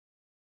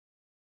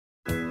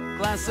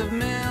glass of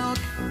milk,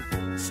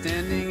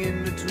 standing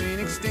in between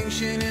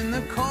extinction in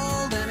the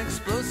cold and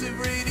explosive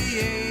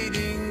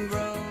radiating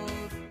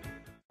growth.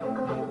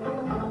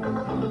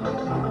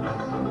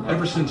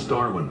 Ever since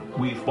Darwin,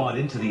 we've bought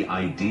into the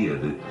idea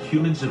that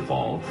humans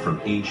evolved from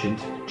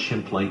ancient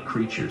chimp-like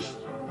creatures.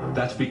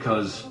 That's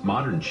because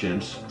modern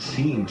chimps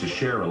seem to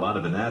share a lot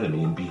of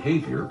anatomy and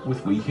behavior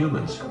with we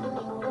humans.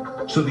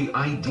 So the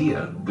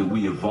idea that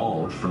we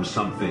evolved from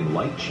something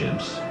like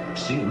chimps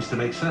seems to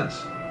make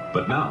sense.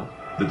 But now,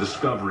 the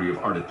discovery of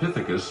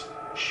Ardipithecus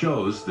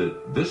shows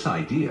that this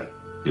idea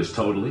is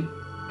totally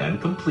and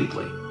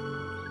completely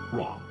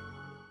wrong.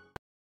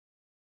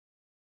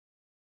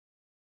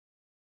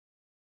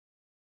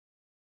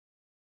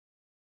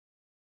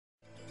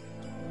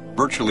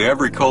 Virtually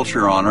every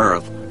culture on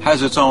Earth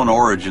has its own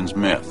origins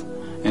myth.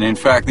 And in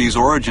fact, these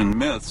origin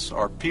myths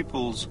are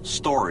people's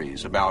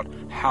stories about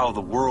how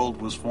the world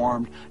was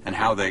formed and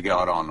how they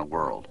got on the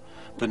world.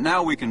 But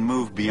now we can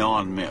move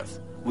beyond myth.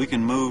 We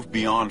can move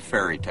beyond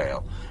fairy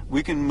tale.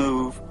 We can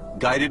move,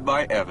 guided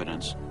by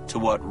evidence, to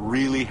what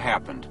really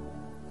happened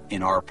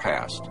in our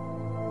past.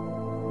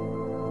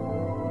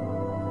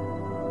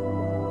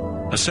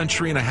 A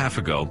century and a half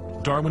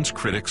ago, Darwin's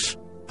critics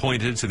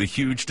pointed to the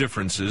huge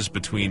differences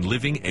between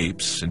living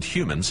apes and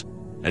humans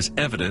as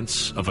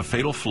evidence of a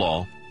fatal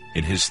flaw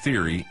in his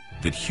theory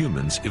that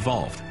humans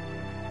evolved.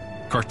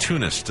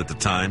 Cartoonists at the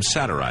time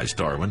satirized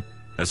Darwin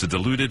as a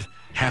deluded,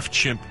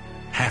 half-chimp,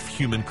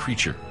 half-human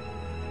creature.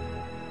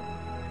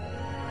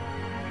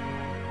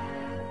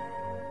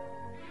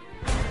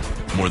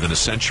 More than a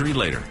century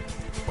later,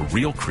 a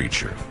real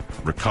creature,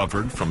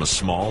 recovered from a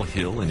small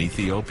hill in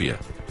Ethiopia,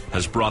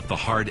 has brought the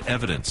hard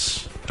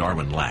evidence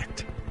Darwin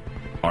lacked.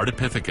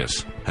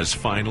 Ardipithecus has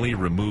finally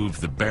removed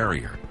the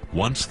barrier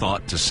once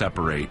thought to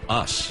separate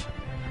us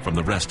from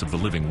the rest of the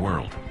living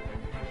world.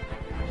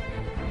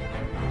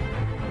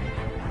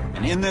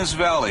 And in this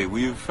valley,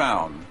 we've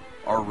found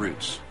our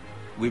roots.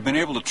 We've been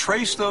able to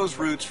trace those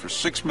roots for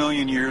 6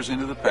 million years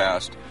into the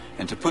past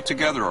and to put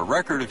together a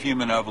record of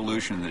human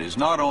evolution that is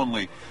not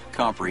only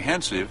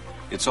comprehensive,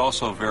 it's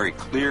also very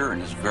clear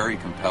and is very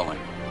compelling.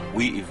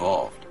 We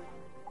evolved.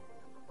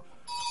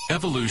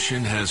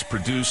 Evolution has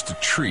produced a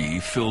tree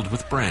filled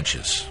with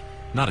branches,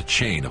 not a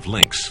chain of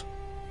links.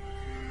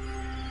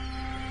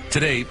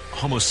 Today,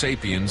 Homo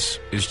sapiens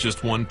is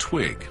just one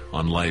twig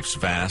on life's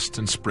vast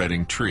and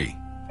spreading tree.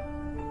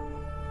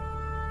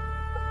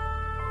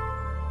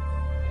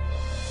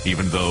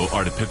 Even though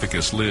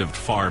Ardipithecus lived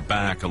far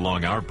back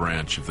along our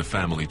branch of the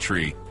family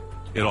tree,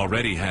 it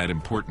already had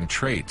important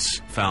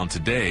traits found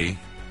today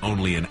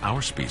only in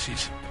our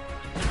species.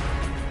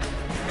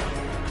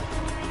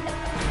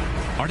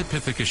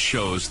 Ardipithecus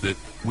shows that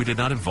we did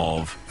not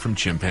evolve from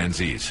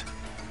chimpanzees,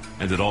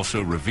 and it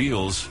also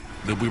reveals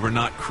that we were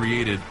not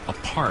created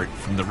apart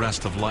from the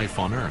rest of life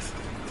on Earth.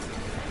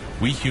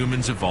 We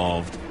humans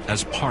evolved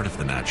as part of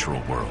the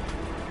natural world,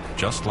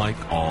 just like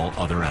all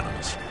other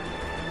animals.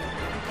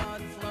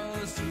 Blood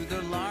flows through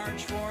the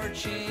large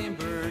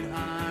four-chambered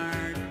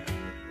heart,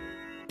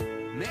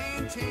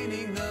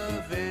 maintaining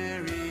the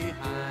very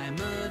high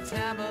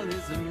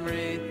metabolism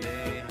rate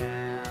they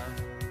have.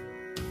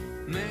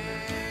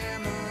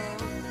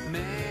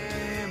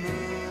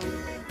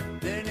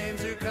 Their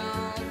names are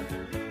called.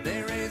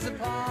 They raise a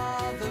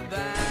paw the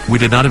back. We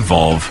did not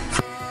evolve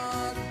from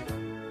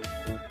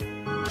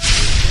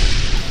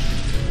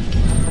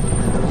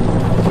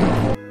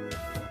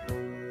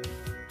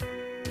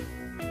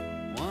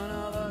One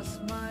of us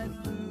might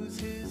lose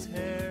his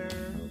hair.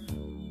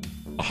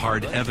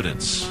 hard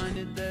evidence